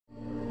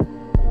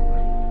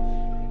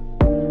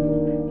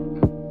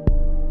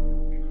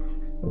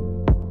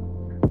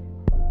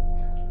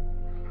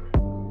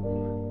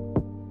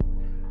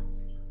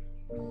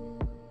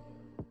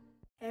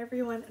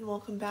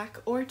welcome back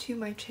or to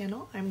my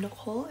channel. I'm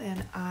Nicole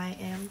and I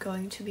am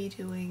going to be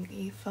doing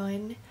a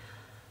fun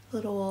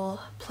little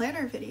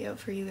planner video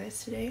for you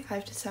guys today.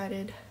 I've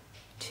decided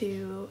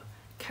to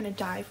kind of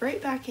dive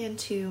right back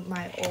into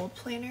my old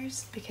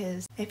planners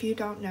because if you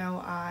don't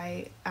know,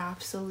 I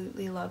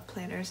absolutely love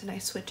planners and I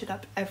switch it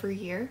up every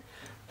year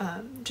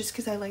just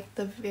because I like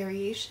the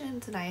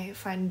variations and I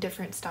find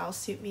different styles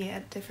suit me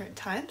at different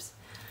times.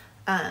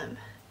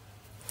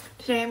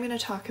 Today I'm going to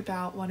talk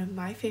about one of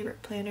my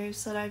favorite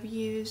planners that I've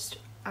used.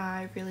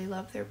 I really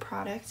love their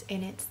product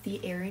and it's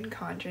the Erin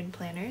Condren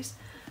planners.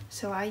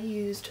 So I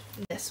used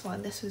this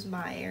one. This was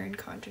my Erin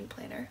Condren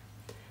planner.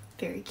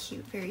 Very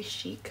cute, very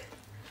chic.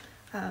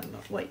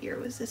 What year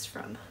was this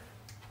from?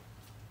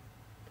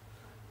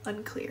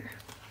 Unclear.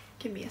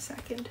 Give me a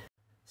second.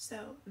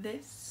 So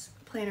this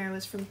planner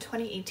was from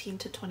 2018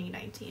 to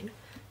 2019.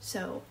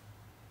 So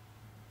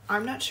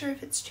I'm not sure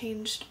if it's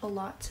changed a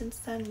lot since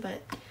then,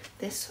 but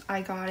this,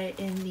 I got it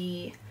in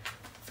the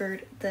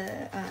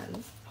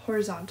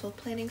horizontal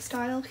planning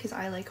style because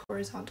I like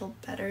horizontal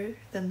better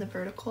than the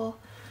vertical.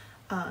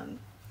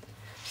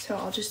 So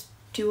I'll just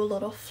do a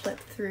little flip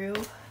through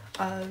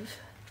of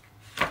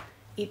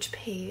each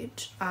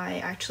page. I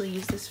actually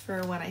used this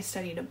for when I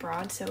studied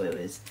abroad, so it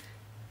was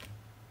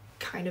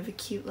kind of a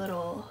cute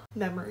little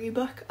memory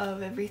book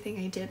of everything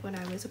I did when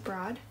I was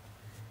abroad.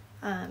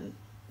 And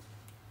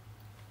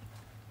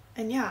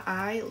yeah,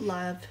 I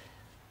love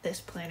this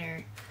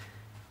planner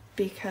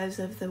because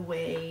of the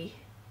way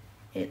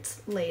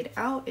it's laid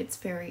out. It's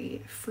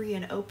very free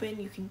and open.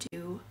 You can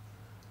do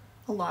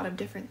a lot of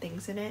different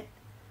things in it.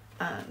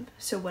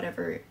 So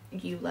whatever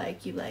you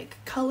like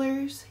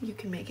colors, you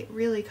can make it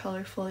really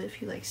colorful.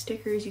 If you like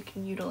stickers, you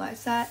can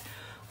utilize that,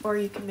 or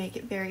you can make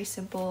it very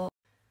simple.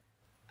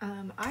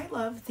 I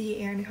love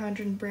the Erin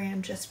Condren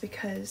brand just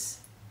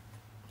because,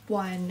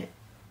 one,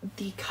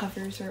 the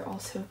covers are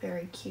also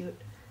very cute.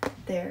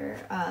 They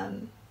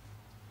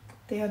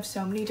have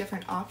so many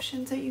different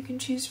options that you can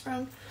choose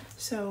from.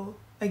 So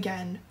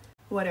again,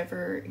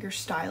 whatever your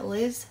style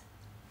is,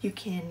 you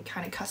can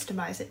kind of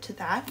customize it to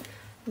that.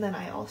 And then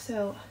I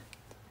also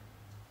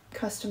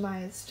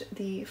customized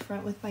the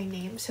front with my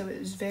name, so it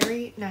was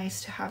very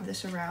nice to have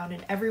this around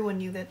and everyone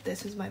knew that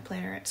this is my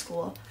planner at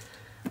school.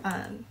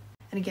 And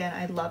again,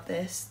 I love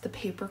this. The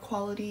paper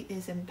quality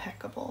is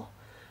impeccable.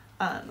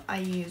 I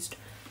used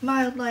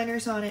mild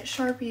liners on it,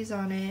 Sharpies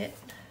on it,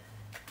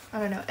 I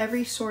don't know,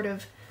 every sort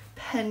of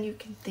pen you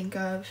can think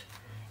of,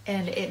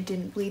 and it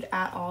didn't bleed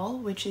at all,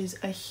 which is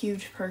a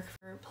huge perk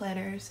for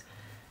planners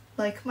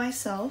like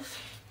myself.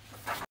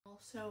 I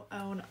also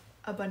own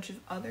a bunch of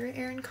other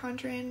Erin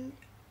Condren,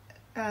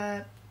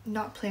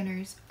 not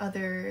planners,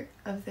 other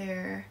of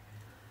their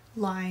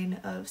line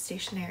of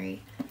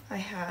stationery. I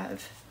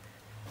have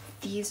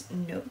these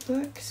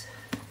notebooks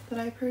that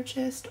I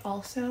purchased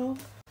also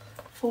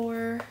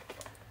for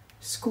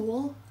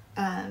school,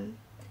 and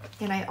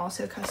I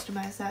also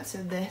customized that,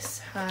 so this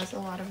has a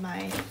lot of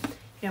my,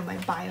 my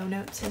bio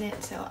notes in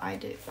it, so I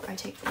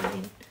take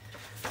really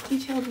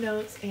detailed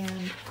notes,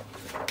 and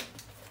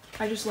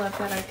I just love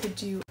that I could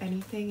do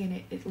anything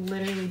and it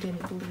literally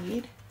didn't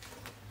bleed.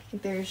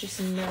 There's just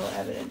no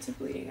evidence of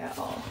bleeding at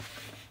all,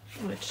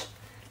 which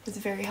is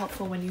very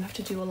helpful when you have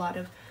to do a lot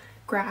of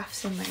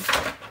graphs and like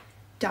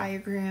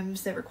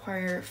diagrams that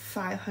require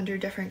 500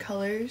 different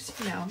colors,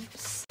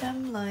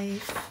 STEM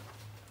life.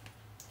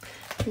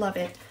 Love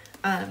it.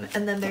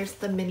 And then there's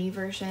the mini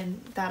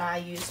version that I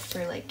used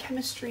for like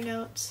chemistry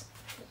notes,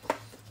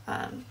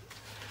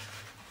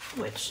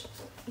 which,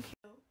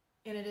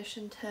 in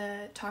addition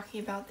to talking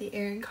about the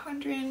Erin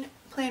Condren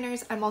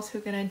planners, I'm also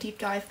going to deep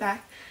dive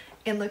back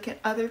and look at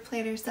other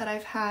planners that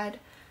I've had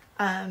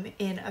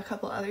in a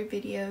couple other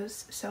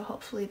videos, so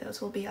hopefully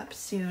those will be up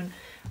soon.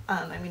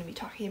 I'm going to be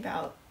talking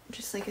about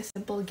just like a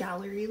simple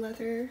gallery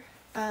leather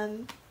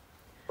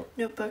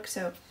notebook,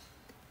 so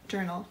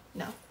journal,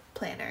 no,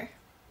 planner.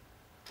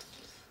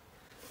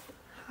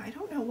 I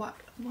don't know what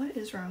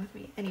is wrong with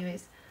me.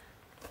 Anyways,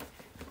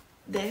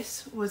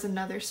 this was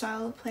another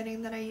style of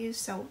planning that I used,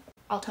 so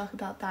I'll talk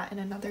about that in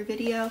another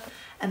video.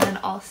 And then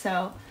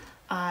also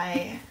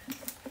I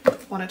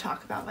want to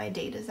talk about my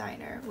day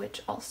designer,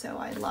 which also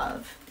I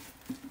love.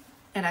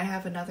 And I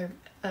have another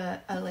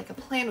like a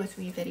plan with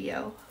me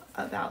video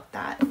about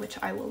that, which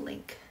I will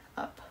link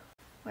up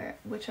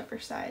whichever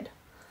side.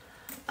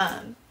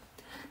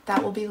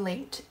 That will be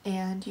linked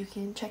and you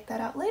can check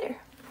that out later.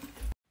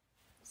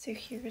 So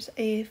here's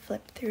a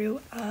flip through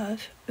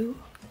of,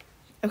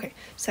 okay,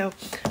 so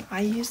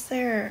I use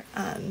their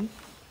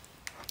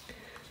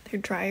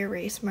dry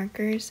erase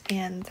markers,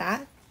 and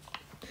that,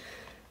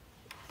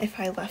 if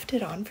I left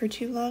it on for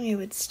too long, it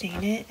would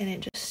stain it, and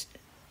it just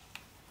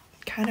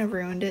kind of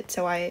ruined it,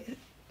 so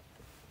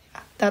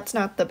that's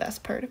not the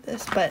best part of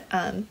this, but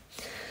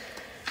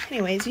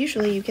anyways,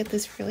 usually you get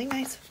this really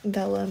nice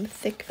vellum,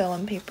 thick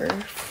vellum paper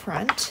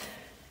front,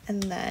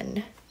 and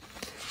then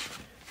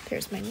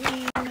there's my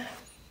name.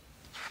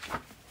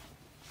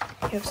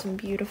 You have some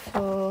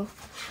beautiful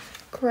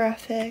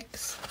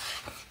graphics,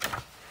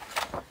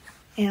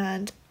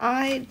 And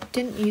I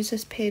didn't use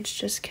this page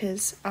just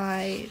because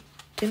I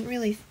didn't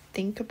really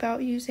think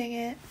about using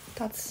it.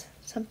 That's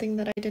something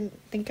that I didn't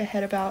think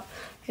ahead about.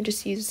 I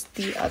just used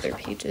the other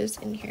pages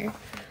in here.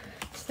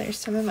 So there's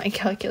some of my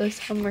calculus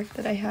homework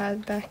that I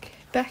had back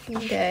in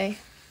the day.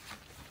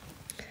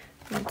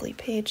 Monthly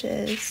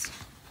pages.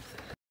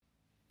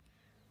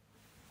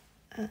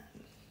 And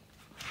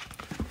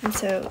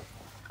so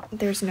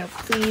there's no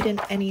bleed in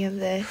any of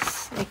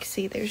this. Like,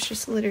 see, there's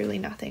just literally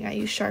nothing. I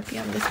use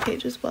Sharpie on this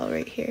page as well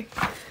right here,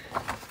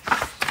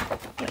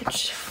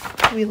 which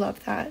we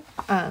love that.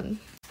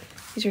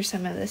 These are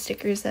some of the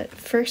stickers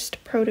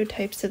first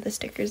prototypes of the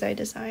stickers I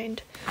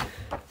designed.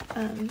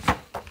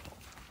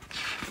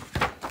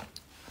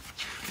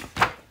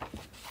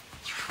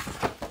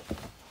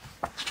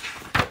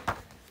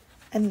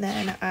 And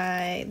then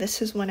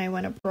this is when I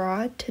went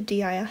abroad to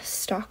DIS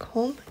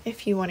Stockholm.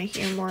 If you want to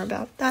hear more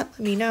about that, let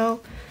me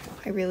know.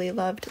 I really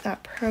loved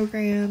that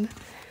program.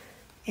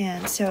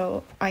 And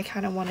so I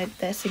kind of wanted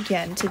this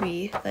again to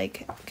be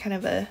like kind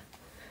of a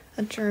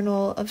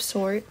journal of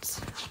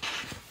sorts,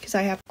 because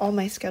I have all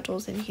my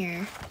schedules in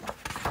here.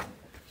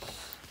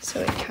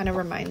 So it kind of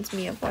reminds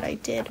me of what I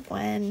did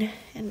when,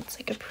 and it's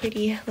like a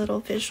pretty little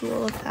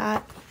visual of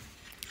that.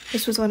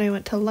 This was when I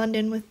went to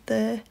London with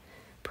the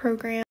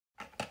program.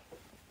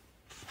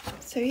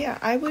 So yeah,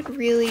 I would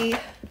really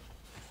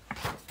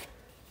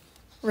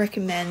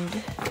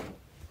recommend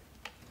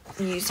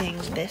using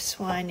this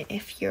one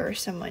if you're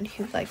someone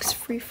who likes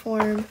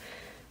freeform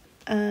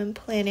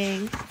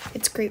planning.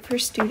 It's great for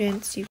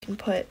students. You can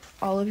put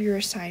all of your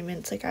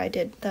assignments, like I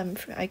did them,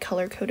 I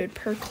color coded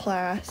per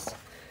class,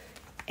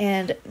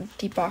 and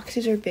the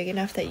boxes are big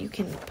enough that you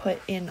can put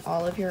in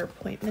all of your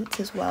appointments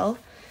as well.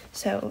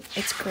 So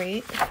it's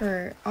great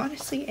for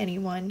honestly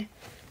anyone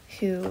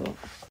who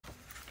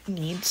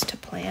needs to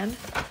plan.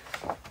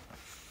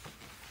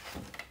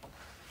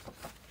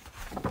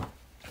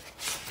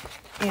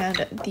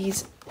 And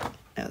these,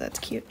 oh, that's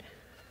cute.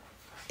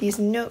 These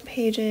note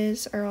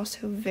pages are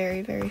also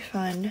very, very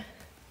fun,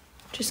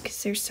 just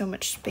because there's so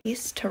much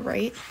space to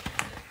write,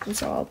 and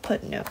so I'll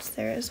put notes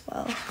there as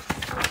well.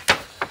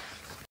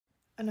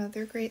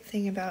 Another great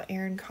thing about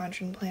Erin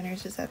Condren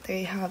planners is that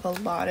they have a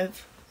lot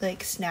of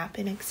like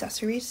snap-in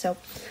accessories. So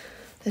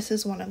this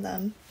is one of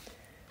them,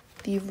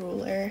 the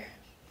ruler,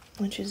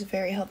 which is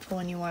very helpful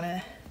when you want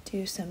to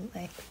do some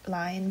like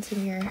lines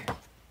in your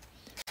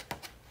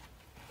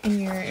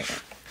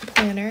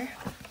planner.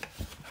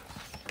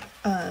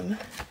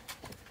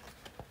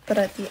 But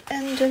at the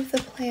end of the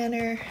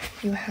planner,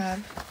 you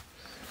have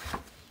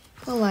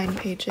the line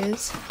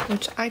pages,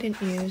 which I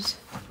didn't use.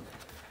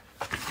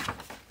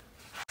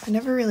 I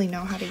never really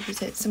know how to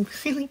use it. Some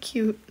really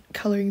cute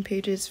coloring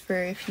pages for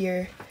if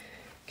you're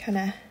kind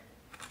of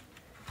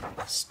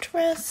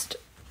stressed.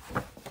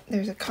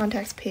 There's a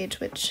contacts page,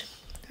 which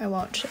I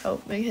won't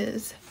show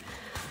because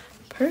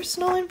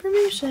personal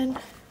information.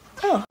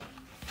 Oh,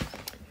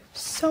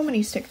 so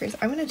many stickers.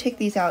 I'm going to take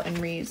these out and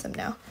reuse them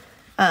now.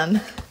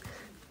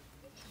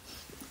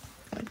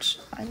 Which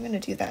I'm going to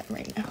do that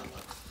right now.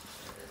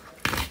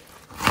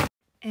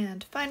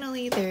 And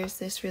finally, there's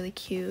this really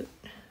cute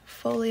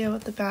folio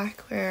at the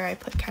back where I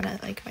put kind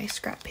of like my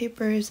scrap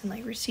papers and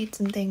like receipts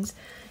and things,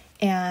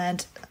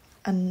 and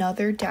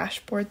another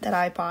dashboard that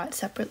I bought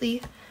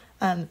separately.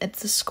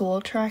 It's a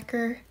school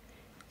tracker,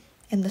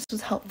 and this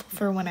was helpful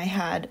for when I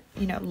had,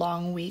 you know,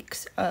 long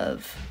weeks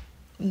of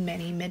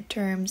many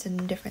midterms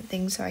and different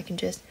things, so I can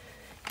just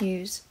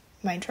use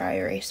my dry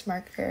erase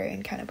marker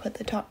and kind of put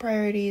the top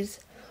priorities,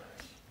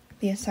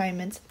 the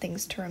assignments, and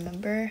things to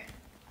remember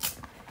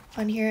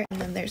on here.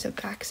 And then there's a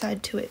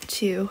backside to it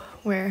too,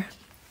 where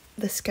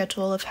the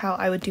schedule of how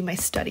I would do my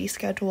study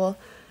schedule,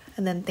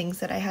 and then things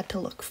that I had to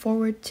look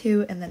forward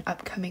to, and then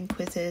upcoming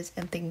quizzes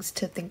and things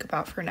to think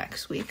about for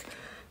next week,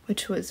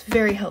 which was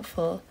very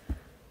helpful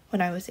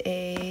when I was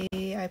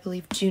I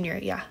believe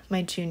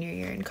my junior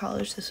year in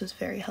college. This was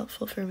very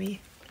helpful for me.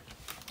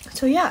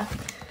 So yeah,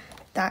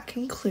 that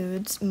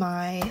concludes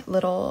my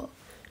little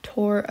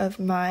tour of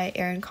my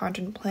Erin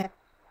Condren plan.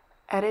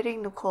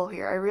 Editing Nicole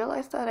here, I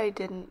realized that I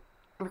didn't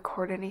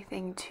record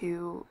anything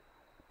to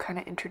kind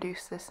of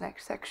introduce this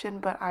next section,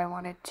 but I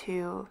wanted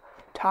to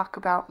talk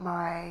about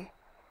my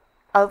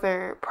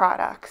other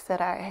products that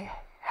I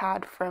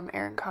had from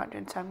Erin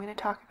Condren. So I'm going to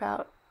talk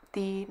about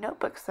the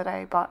notebooks that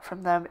I bought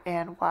from them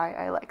and why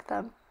I like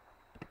them.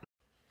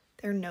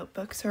 Their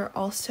notebooks are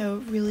also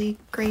really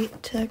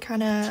great to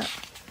kind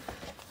of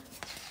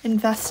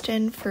invest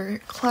in for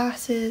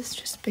classes,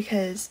 just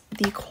because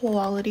the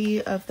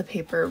quality of the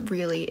paper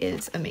really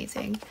is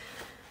amazing.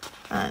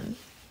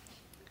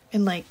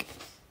 And like,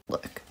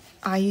 look,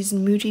 I use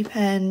Muji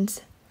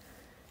pens,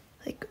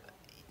 like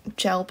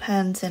gel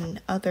pens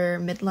and other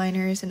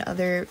midliners and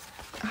other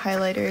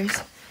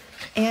highlighters,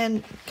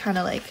 and kind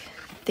of like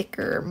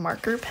thicker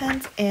marker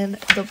pens, and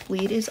the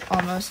bleed is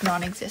almost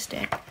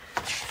non-existent.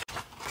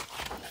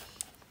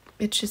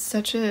 It's just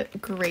such a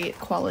great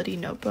quality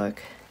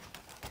notebook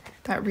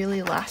that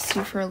really lasts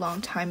you for a long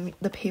time.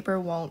 The paper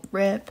won't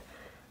rip.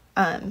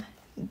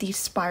 The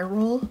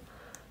spiral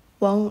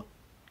won't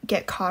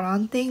get caught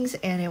on things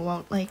and it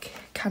won't like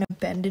kind of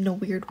bend in a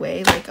weird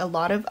way. Like a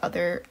lot of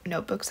other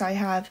notebooks I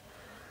have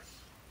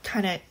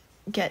kind of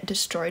get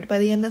destroyed by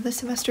the end of the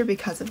semester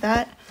because of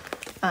that.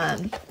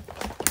 And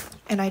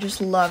I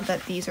just love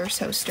that these are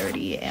so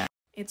sturdy, and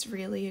it's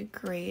really a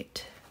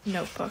great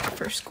notebook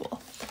for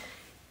school.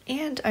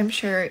 And I'm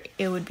sure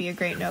it would be a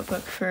great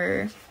notebook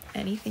for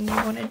anything you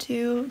want to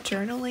do,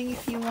 journaling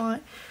if you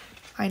want.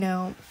 I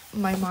know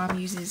my mom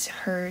uses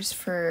hers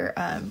for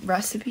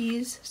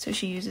recipes, so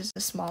she uses a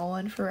small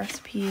one for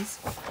recipes.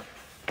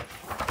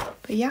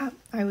 But yeah,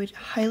 I would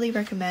highly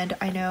recommend.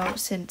 I know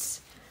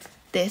since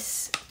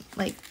this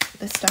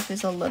stuff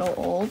is a little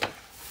old,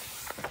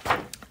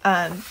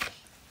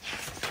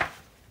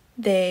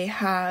 they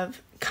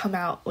have come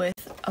out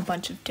with a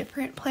bunch of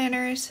different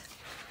planners,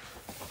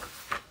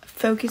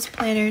 focus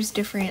planners,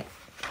 different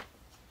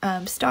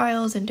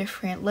styles and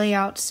different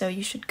layouts, so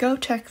you should go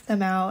check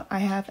them out. I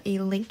have a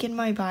link in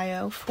my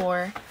bio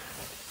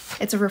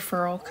it's a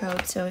referral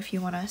code, so if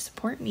you want to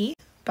support me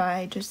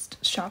by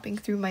just shopping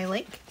through my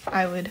link,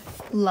 I would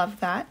love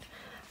that.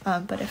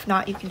 But if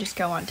not, you can just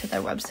go onto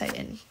their website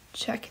and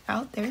check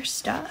out their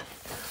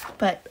stuff.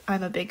 But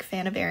I'm a big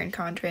fan of Erin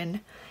Condren,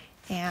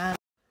 and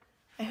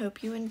I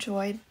hope you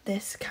enjoyed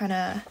this kind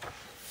of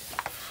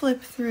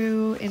flip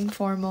through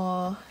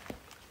informal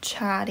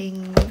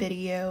chatting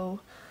video.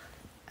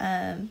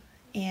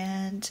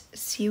 And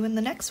see you in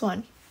the next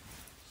one.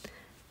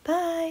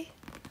 Bye!